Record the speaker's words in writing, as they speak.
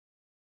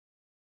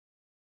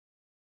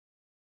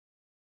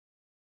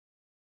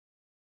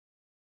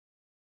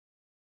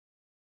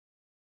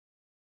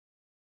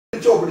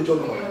പിടിച്ചോ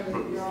എന്ന് പറഞ്ഞു.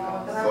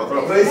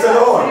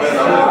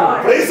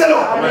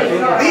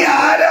 നീ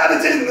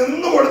ആരാധിച്ച്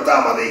നിന്ന് കൊടുത്താൽ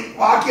മതി,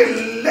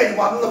 ബാക്കിയെല്ലാം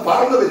വന്ന്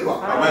പറന്നു വരുവാ.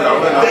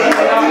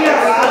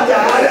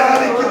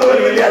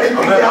 ആരാധിക്കുന്നവന് വേണ്ടി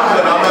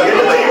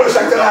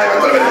ദൈവശക്തനായ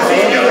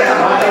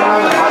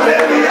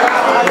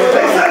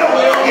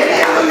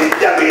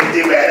നിന്റെ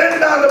വീട്ടിൽ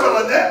വരണ്ടെന്ന്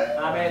പറഞ്ഞ്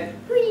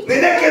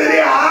നിനക്കെതിരെ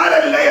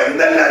ആരല്ല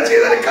എന്തെല്ലാം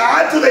ചെയ്താൽ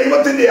കാറ്റ്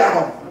ദൈവത്തിന്റെ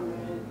ആണോ?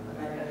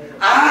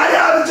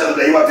 ആരാധിച്ചത്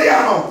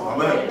ദൈവത്തെയാണോ?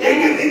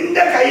 എങ്കിൽ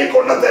നിന്റെ കയ്യിൽ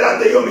കൊണ്ടുതരാൻ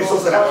ദൈവം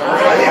വിശ്വസനാണ്.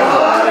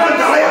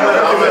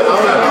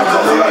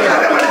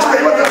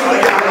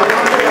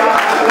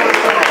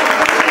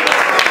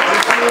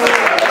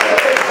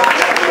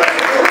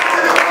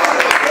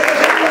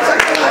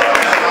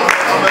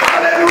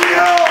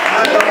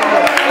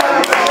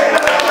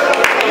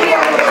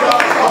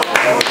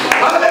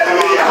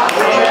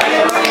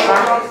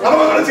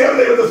 നമുക്ക് ചേർന്ന്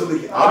ദൈവത്തെ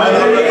സ്തുതിക്കാം.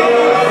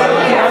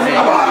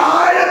 അപ്പൊ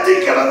ആഴത്തിൽ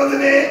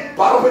കിടന്നതിനെ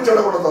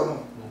പറപ്പിച്ചവിടെ കൊണ്ട് തന്നു,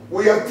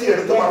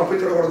 ഉയർത്തിയെടുത്ത്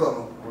പറപ്പിച്ചവിടെ കൊണ്ട്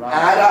തന്നു.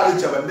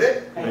 ആരാധിച്ചവന്റെ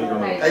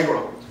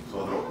കൈകൊള്ളും.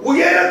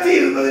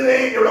 ഉയർത്തിയിരുന്നതിനെ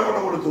ഇവിടെ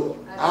കൊണ്ട് കൊടുത്തു,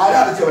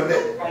 ആരാധിച്ചവന്റെ.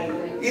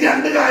 ഈ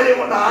രണ്ട് കാര്യം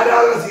കൊണ്ട്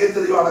ആരാധന സ്വീകരിച്ച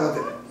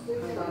ദൈവാടകത്തിന്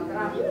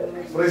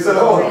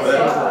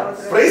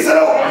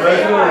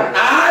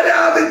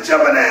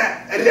ആരാധിച്ചവന്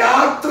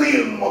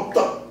രാത്രിയിൽ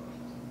മൊത്തം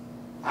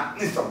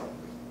അഗ്നിസ്തംഭം,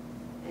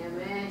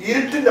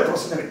 ഇരുട്ടിന്റെ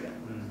പ്രശ്നമില്ല.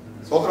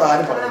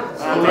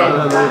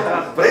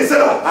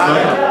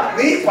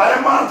 നീ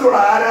പരമാർത്ഥത്തോട്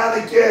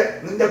ആരാധിക്ക്,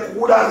 നിന്റെ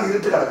കൂടാതെ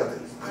ഇരുട്ട്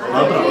കിടക്കത്തില്ല.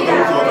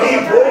 നീ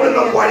പോകുന്ന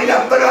വഴി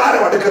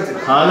അന്ധകാരം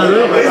അടുക്കത്തില്ല.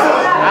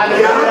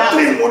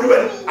 രാത്രി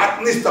മുഴുവൻ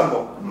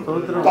അഗ്നിസ്തംഭം,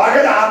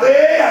 പകൽ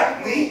അതേ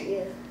അഗ്നി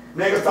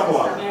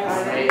മേഘസ്തംഭമാണ്.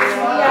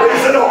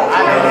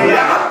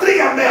 രാത്രി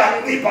കണ്ട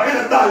അഗ്നി പകൽ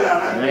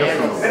എന്താകാണ്?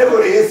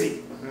 നിനക്കൊരു AC,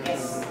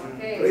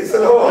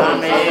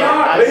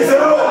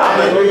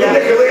 നിന്റെ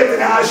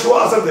ഹൃദയത്തിന്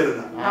ആശ്വാസം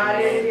തരുന്ന,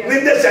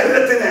 നിന്റെ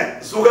ശരീരത്തിന്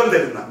സുഖം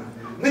തരുന്ന,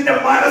 നിന്റെ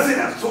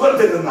മനസ്സിന് സുഖം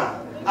തരുന്ന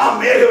ആ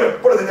മേഘം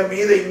എപ്പോഴും നിന്റെ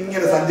മീതെ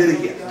ഇങ്ങനെ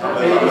സഞ്ചരിക്കുക.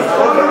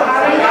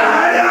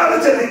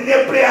 ആരാധിച്ച നിന്നെ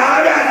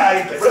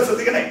പ്രയാകാനായിട്ട്, ഇവിടെ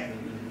ശ്രദ്ധിക്കണേ,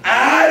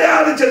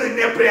 ആരാധിച്ച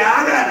നിന്നെ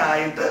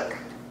പ്രയാകാനായിട്ട്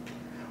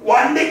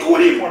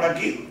വണ്ടിക്കൂലി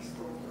മുടക്കി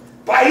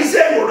പൈസ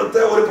കൊടുത്ത്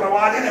ഒരു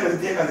പ്രവാചകനെ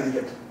വരുത്തിയെ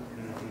കണ്ടിരിക്കട്ടെ.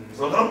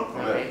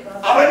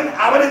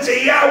 അവന്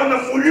ചെയ്യാവുന്ന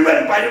മുഴുവൻ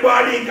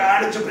പരിപാടിയും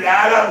കാണിച്ച്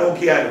പ്രാകാൻ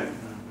നോക്കിയാലും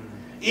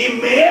ഈ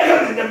മേഘം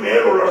നിന്റെ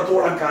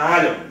മേലുള്ളിടത്തോളം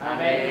കാലം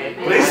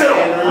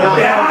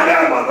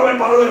പ്രാകാൻ വന്നവൻ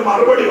പറഞ്ഞൊരു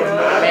മറുപടി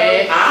ഉണ്ട്,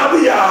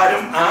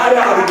 ആവിയാരും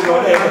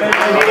ആരാധിക്കുന്നവനെ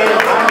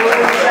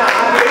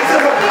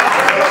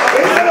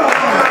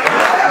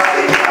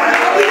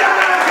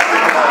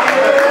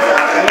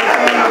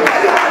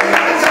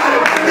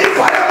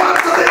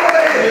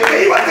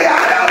ദൈവത്തെ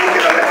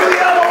ആരാധിക്കുന്നവനെ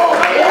അറിയാമോ?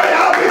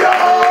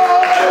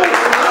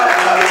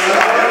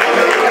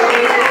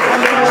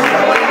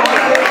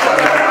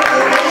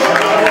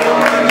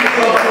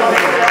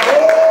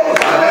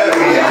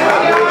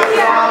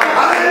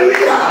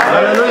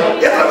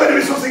 എത്ര പേര്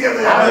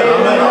വിശ്വസിക്കുന്നത്?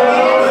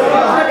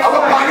 അപ്പൊ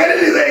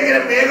പകലിൽ ഇത് എങ്ങനെ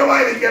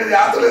മേഘമായി നിൽക്കുകയാണ്,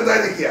 രാത്രി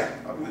എന്തായി നിൽക്കുക?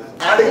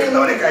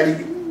 അടിക്കുന്നവനെ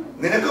കരിക്കും.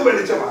 നിനക്ക്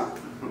വെളിച്ചമാണ്,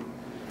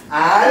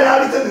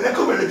 ആരാധിച്ച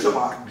നിനക്ക്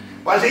വെളിച്ചമാണ്.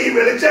 പക്ഷെ ഈ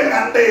വെളിച്ചം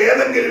കണ്ട്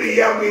ഏതെങ്കിലും ഈ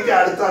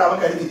അടുത്താൽ അവൻ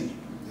കരിഞ്ഞിരിക്കും.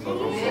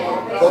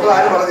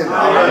 ആരും പറഞ്ഞില്ല,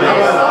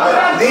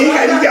 നീ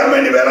കരിക്കാൻ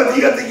വേണ്ടി വേറെ തീ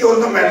കത്തിക്ക്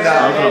ഒന്നും വേണ്ട,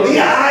 നീ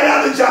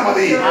ആരാധിച്ചാ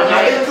മതി.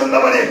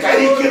 അടിക്കുന്നവനെ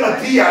കരിക്കുന്ന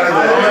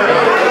തീയാണിത്.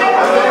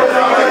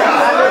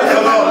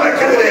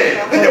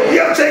 നിന്റെ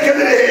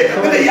ഉയർച്ചയ്ക്കെതിരെ,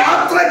 നിന്റെ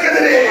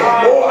യാത്രക്കെതിരെ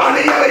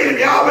അണിയറയിൽ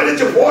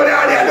വ്യാപരിച്ച്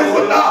പോരാടി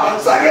അടുക്കുന്ന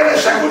സകല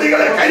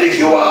ശക്തികളെ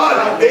കരിക്കുവാൻ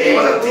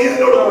ദൈവം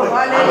തീരിനോട്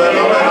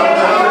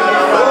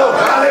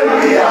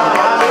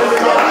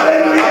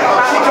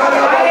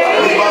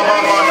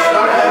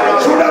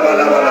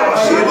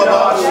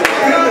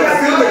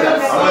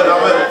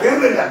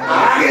തീർന്നില്ല.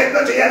 ആകെ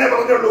എന്താ ചെയ്യാനേ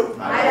പറഞ്ഞുള്ളൂ,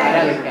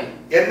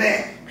 എന്നെ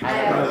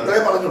ഇത്രേ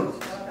പറഞ്ഞുള്ളൂ.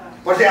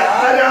 പക്ഷെ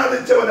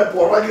ആരാധിച്ചവന്റെ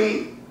പുറകിൽ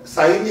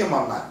സൈന്യം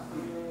വന്നാൽ,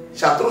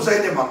 ശത്രു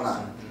സൈന്യം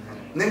വന്നാൽ,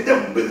 നിന്റെ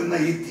മുമ്പിൽ നിന്ന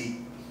ഈ തീ,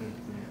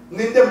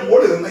 നിന്റെ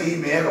മുകളിൽ നിന്ന ഈ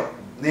മേഘം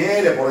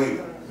നേരെ പുറകിൽ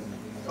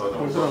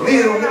നീ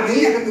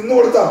നിന്ന്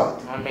കൊടുത്താൽ മതി.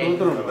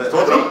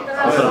 സ്തോത്രം,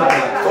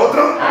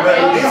 സ്തോത്രം.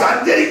 നീ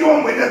സഞ്ചരിക്കുമ്പോൾ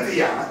മുന്നേ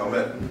തീയാണ്,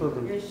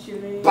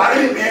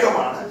 പകൽ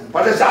മേഘമാണ്.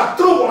 പക്ഷെ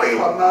ശത്രു പുറകിൽ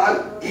വന്നാൽ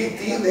ഈ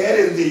തീ നേരെ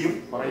എന്ത് ചെയ്യും?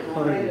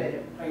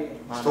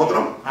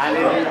 സ്തോത്രം.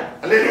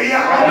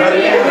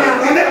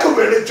 നിനക്ക്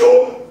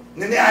വെളിച്ചവും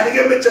നിന്നെ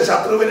അനുഗമിച്ച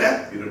ശത്രുവിന്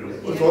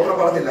സ്തോത്രം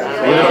പറഞ്ഞില്ല.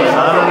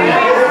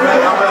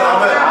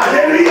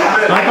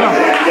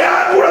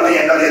 കൂടെ നീ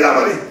എന്താ ചെയ്താൽ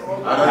മതി?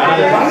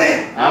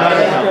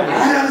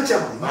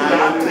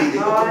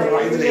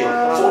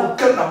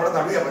 സ്വർഗം നമ്മുടെ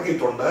നടുവിൽ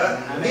ഇറങ്ങിയിട്ടുണ്ട്.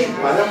 നീ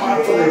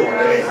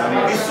പരമാർത്ഥതയോടെ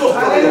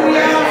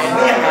വിശ്വസ്തയോടെ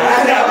നീ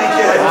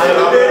ആരാധിക്കുക.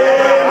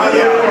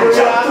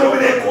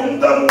 ശത്രുവിനെ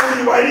കുന്തമൂടി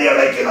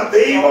വഴിയടയ്ക്കുന്ന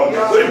ദൈവം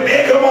ഒരു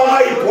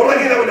മേഘമായി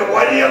പുറകിലവന്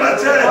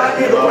വഴിയടച്ച്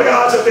ഇത്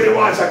പ്രകാശത്തിന്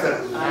ശക്തൻ.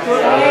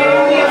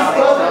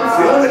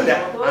 തീർന്നില്ല.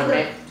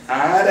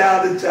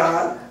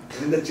 ആരാധിച്ചാൽ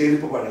നിന്റെ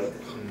ചെരുപ്പ് പഴകത്തിൽ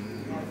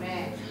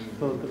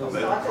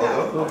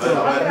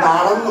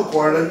നടന്നു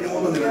കുഴഞ്ഞു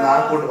എന്ന് നിന്റെ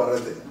നാക്കോട്ട്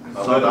പറയത്തില്ല.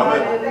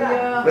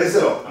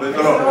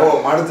 ഓ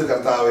മടുത്ത്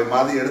കർത്താവേ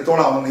മതി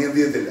എടുത്തോളാം, അവൻ നീ എന്ത്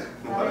ചെയ്യത്തില്ല,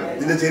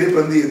 നിന്റെ ചെരുപ്പ്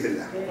എന്ത്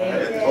ചെയ്യത്തില്ല.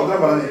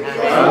 പറഞ്ഞു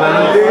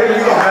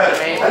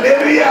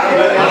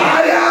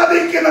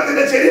ആരാധിക്കുന്ന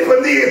നിന്റെ ചെരുപ്പ്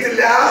എന്ത്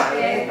ചെയ്യത്തില്ല,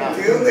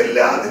 തീർന്നില്ല,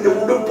 നിന്റെ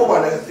ഉടുപ്പ്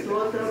പഴകത്തില്ല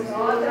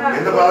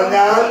എന്ന്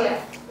പറഞ്ഞാൽ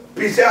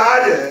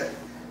പിശാച്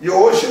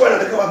യോശുവയുടെ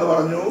അടുക്ക് വന്ന്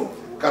പറഞ്ഞു,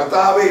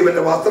 കർത്താവേ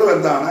ഇവന്റെ വസ്ത്രം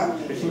എന്താണ്,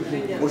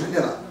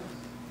 മുഷിഞ്ഞതാ.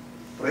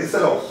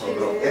 പ്രൈസലോ,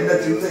 എന്റെ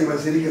ചിന്ത ഇവൻ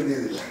ശരിക്കും എന്ത്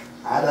ചെയ്തില്ല,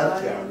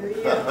 ആരാധിക്കുകയാണ്.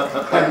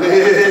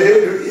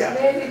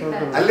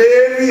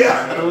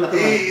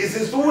 ഈ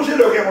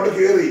ശുശ്രൂഷയിലൊക്കെ അങ്ങോട്ട്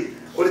കയറി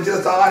ഒരു ചില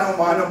സ്ഥാനവും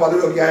മാനവും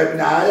പദവിയും ഒക്കെ ആയ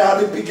പിന്നെ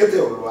ആരാധിപ്പിക്കത്തേ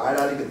ഉള്ളൂ,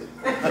 ആരാധിക്കത്തേ.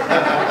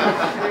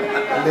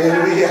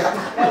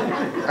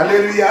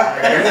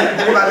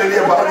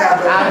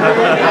 പറഞ്ഞാട്ടോ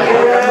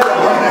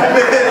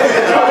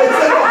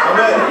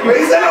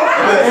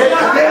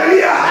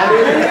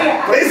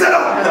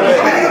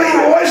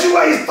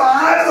ഈ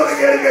സ്ഥാനം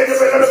കയറി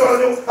കഴിഞ്ഞപ്പോ എന്നോട്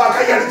പറഞ്ഞു, ആ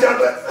കൈ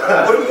അടിച്ചാട്ട്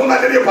ഒരു 3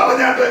 അല്ലരിയെ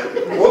പറഞ്ഞാട്ട്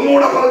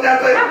ഒന്നുകൂടെ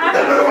പറഞ്ഞാട്ട്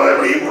എന്നൊക്കെ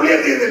പറയുമ്പോൾ ഈ പുള്ളി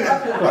എന്ത് ചെയ്യുന്നില്ല.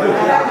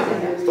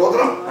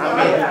 സ്തോത്രം.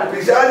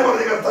 പിശാച്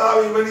പറഞ്ഞ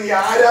കർത്താവ് ഇവൻ ഈ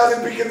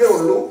ആരാധിപ്പിക്കുന്നേ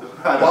ഉള്ളൂ,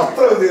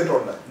 വസ്ത്രം എന്ത്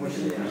ചെയ്തിട്ടുണ്ട്.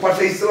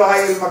 പക്ഷെ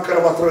ഇസ്രായേൽ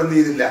മക്കളുടെ വസ്ത്രം എന്ത്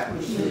ചെയ്തില്ല.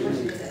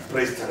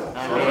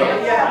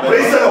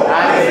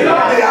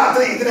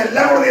 രാത്രി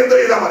ഇതിനെല്ലാം കൂടെ എന്തോ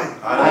ചെയ്താൽ മതി.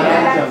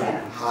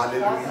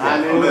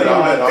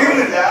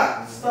 തീർന്നില്ല.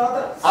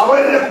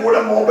 അവരുടെ കൂടെ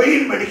മൊബൈൽ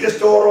മെഡിക്കൽ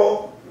സ്റ്റോറോ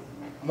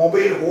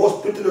മൊബൈൽ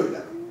ഹോസ്പിറ്റലോ ഇല്ല.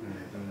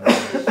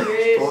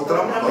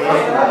 സ്തോത്രം.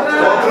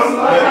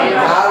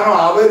 കാരണം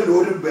അവരിൽ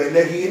ഒരു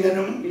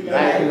ബലഹീനനും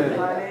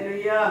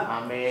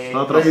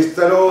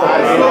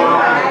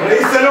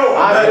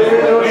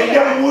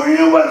നിന്റെ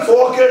മുഴുവൻ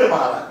സോക്കേട്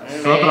മാറാൻ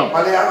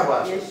മലയാള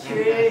ഭാഷ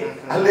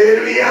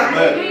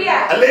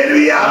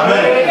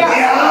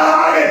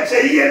ആകെ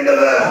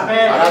ചെയ്യേണ്ടത്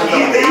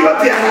ഈ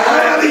ദൈവത്തെ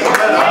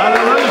ആരാധിക്കണം.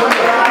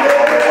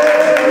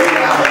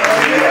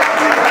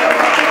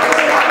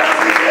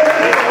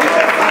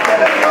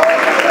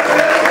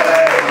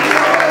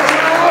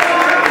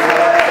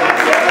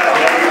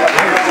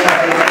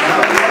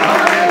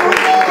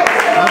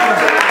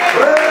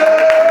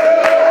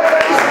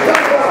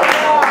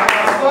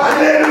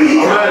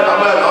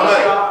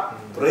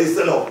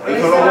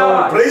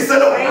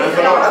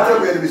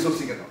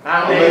 വിശ്വസിക്കുന്നു.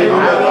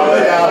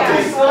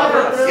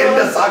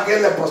 എന്റെ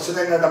സകല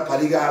പ്രശ്നങ്ങളുടെ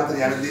പരിഹാരത്തിന്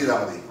ഞാൻ എന്ത് ചെയ്താൽ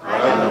മതി.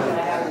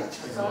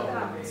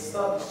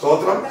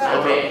 സ്തോത്രം.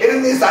 ഇനി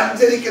നീ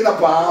സഞ്ചരിക്കുന്ന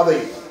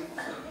പാതയിൽ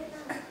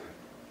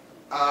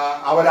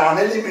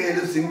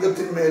അവരണലിമേലും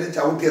സിംഹത്തിന്മേലും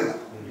ചവിട്ടിയെന്ന്.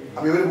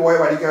 അപ്പൊ ഇവര് പോയ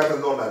വഴിക്കകത്ത്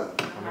എന്തുകൊണ്ടായിരുന്നു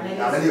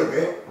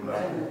അണലിയൊക്കെ.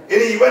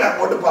 ഇനി ഇവൻ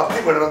അങ്ങോട്ട് പത്തി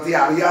പിടർത്തി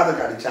അറിയാതെ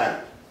കടിച്ചാൽ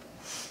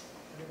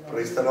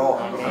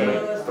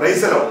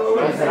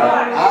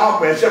ആ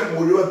വിഷം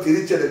മുഴുവൻ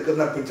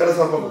തിരിച്ചെടുക്കുന്ന പിച്ചള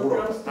സർപ്പം കൂടെ.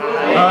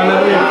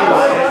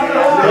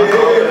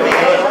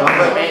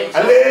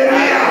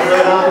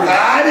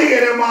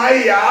 കാര്യകരമായി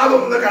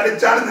യാതൊന്ന്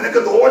കടിച്ചാലും നിനക്ക്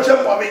ദോഷം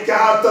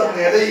ഭവിക്കാത്ത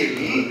നിലയിൽ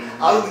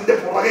അത് നിന്റെ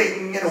പുറകെ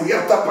ഇങ്ങനെ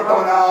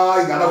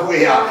ഉയർത്തപ്പെട്ടവനായി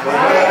നടക്കുകയാണ്.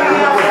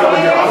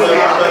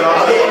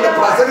 അതുകൊണ്ട്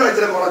പ്രസംഗം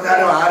വെച്ചിട്ട്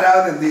കുറഞ്ഞാലും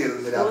ആരാധന എന്ത് ചെയ്തു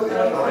രാത്രി.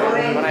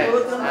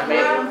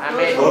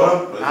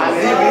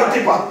 നീ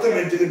വീട്ടിൽ 10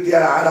 മിനിറ്റ്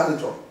കിട്ടിയാൽ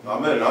ആരാധിച്ചോ.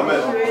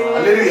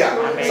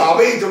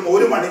 സഭയിൽ ചെന്ന്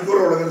 1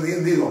 മണിക്കൂറുള്ള നീ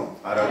എന്ത് ചെയ്തോ,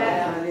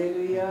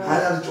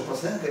 ആരാധിച്ചു.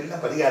 പ്രശ്നങ്ങൾക്കെല്ലാം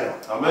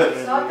പരിഹാരമാണ്.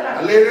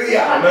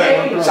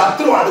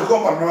 ശത്രു അടുക്കാൻ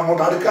പറഞ്ഞു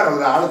അങ്ങോട്ട് അടുക്കാനുള്ള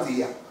ഒരാള്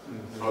ചെയ്യാം.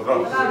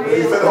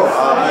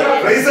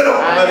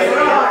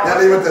 ഞാൻ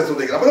ദൈവത്തെ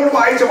ശ്രദ്ധിക്കണം. അപ്പൊ നമ്മൾ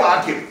വായിച്ച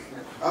വാക്യം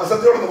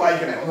സത്യയോടൊന്ന്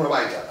വായിക്കണേ, ഒന്നുകൂടെ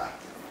വായിച്ചാ.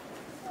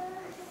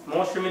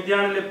 മോശ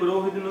മിദ്യാനിലെ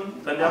പുരോഹിതനും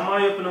തന്റെ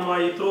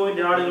അമ്മായിയപ്പനുമായി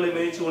യിത്രോവിന്റെ ആടുകളെ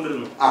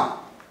മേയിച്ചുകൊണ്ടിരുന്നു.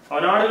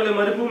 അവൻ ആടുകളെ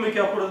മരുഭൂമിക്ക്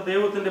അപ്പുറത്ത്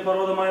ദൈവത്തിന്റെ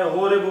പർവ്വതമായ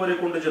ഹോരേബ് വരെ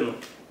കൊണ്ടുചെന്നു.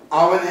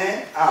 അവനെ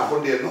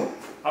കൊണ്ടുവന്നു.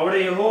 അവിടെ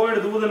യഹോവയുടെ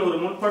ദൂതൻ ഒരു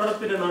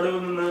മുൾപടർപ്പിന്റെ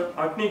നടുവിൽ നിന്ന്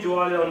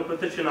അഗ്നിജ്വാല അവൻ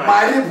പ്രത്യക്ഷനായി.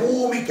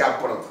 മരുഭൂമിക്ക്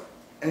അപ്പുറത്ത്.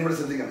 ഇവിടെ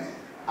ശ്രദ്ധിക്കണേ,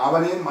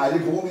 അവനെ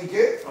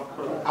മരുഭൂമിക്ക്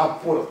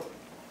അപ്പുറത്ത്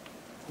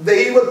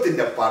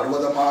ദൈവത്തിന്റെ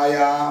പർവ്വതമായ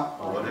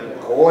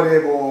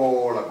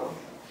ഹോരേബോളം കൊണ്ടു.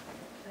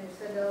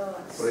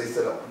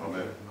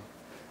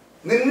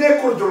 നിന്നെ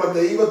കുറിച്ചുള്ള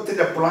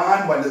ദൈവത്തിന്റെ പ്ലാൻ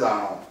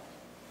വലുതാണോ,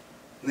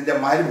 നിന്റെ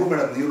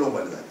മരുഭൂമിയുടെ നീളവും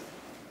വലുതാണ്.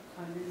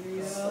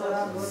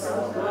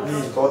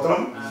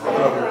 സ്തോത്രം.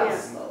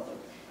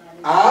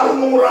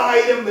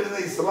 600,000 വരുന്ന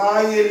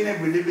ഇസ്രായേലിനെ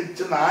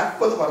വിടുവിച്ച്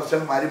 40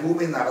 വർഷം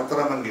മരുഭൂമി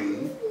നടത്തണമെങ്കിൽ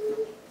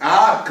ആ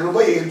കൃപ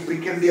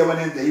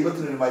ഏൽപ്പിക്കേണ്ടിയവനെ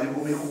ദൈവത്തിന് ഒരു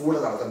മരുഭൂമി കൂടെ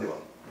നടത്തേണ്ടി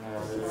വന്നു.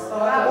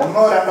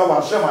 1-2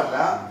 വർഷമല്ല,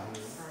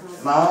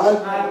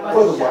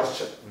 40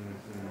 വർഷം.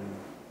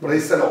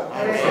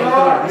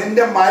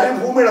 നിന്റെ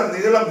മരുഭൂമിയുടെ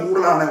നീളം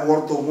കൂടുതലാണ്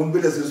ഓർത്തു,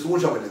 മുൻപിലെ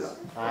ശുശ്രൂഷ വലുതാണ്.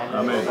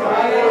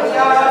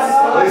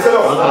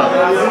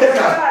 നിന്റെ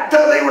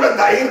കഷ്ടതയുടെ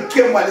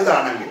ദൈർഘ്യം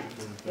വലുതാണെങ്കിൽ